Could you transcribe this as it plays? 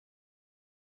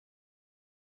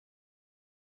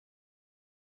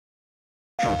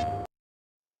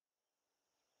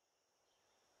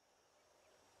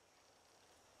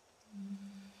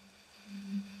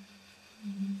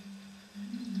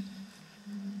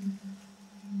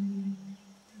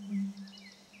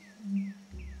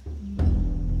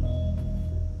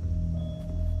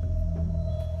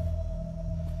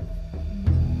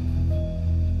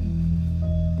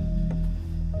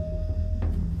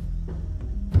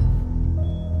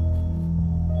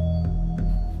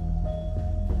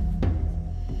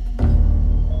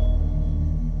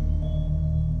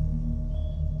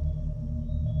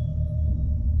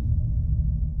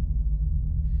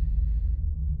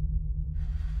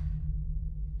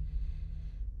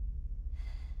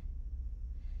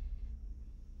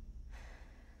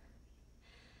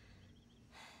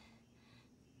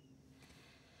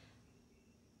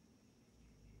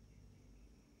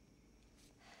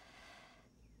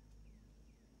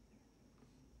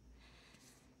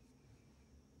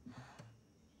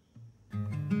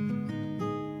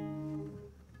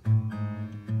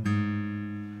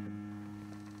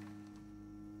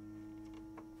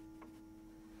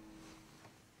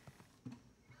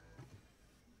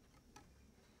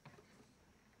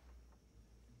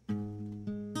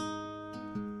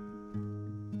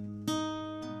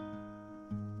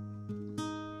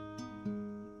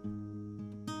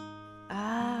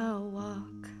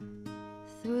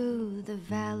The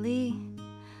valley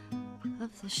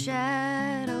of the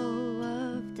shadow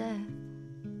of death,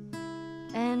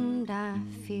 and I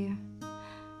fear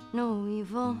no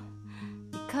evil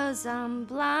because I'm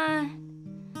blind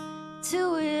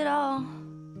to it all.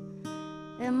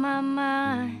 In my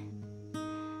mind,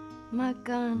 my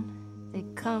gun, they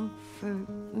comfort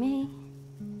me,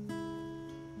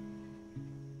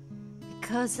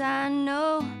 because I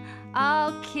know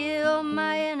I'll kill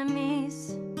my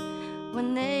enemies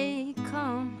when they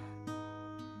come.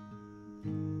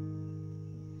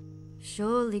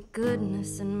 Surely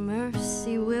goodness and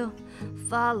mercy will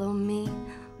follow me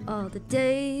all the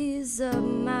days of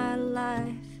my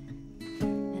life,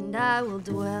 and I will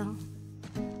dwell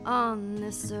on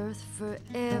this earth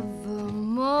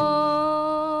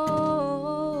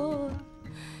forevermore.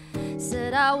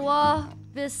 Said I walk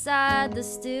beside the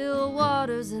still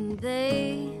waters and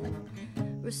they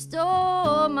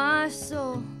restore my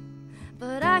soul,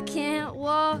 but I can't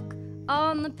walk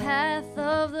on the path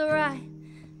of the right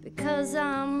because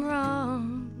I'm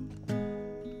wrong.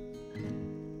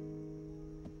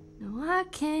 No, I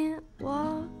can't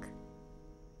walk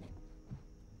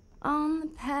on the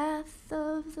path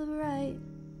of the right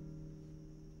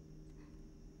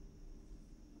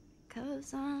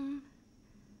 'cause I'm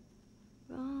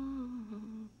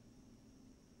wrong.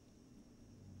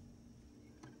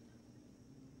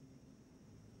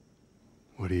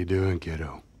 What are you doing,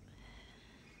 kiddo?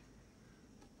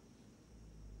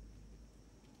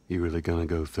 You really gonna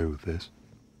go through with this?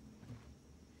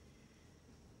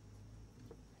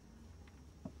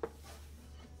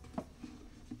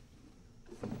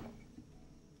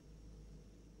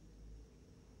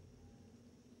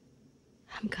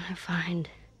 I'm gonna find,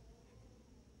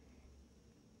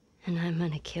 and I'm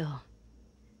gonna kill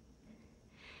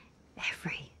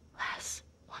every last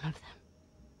one of them.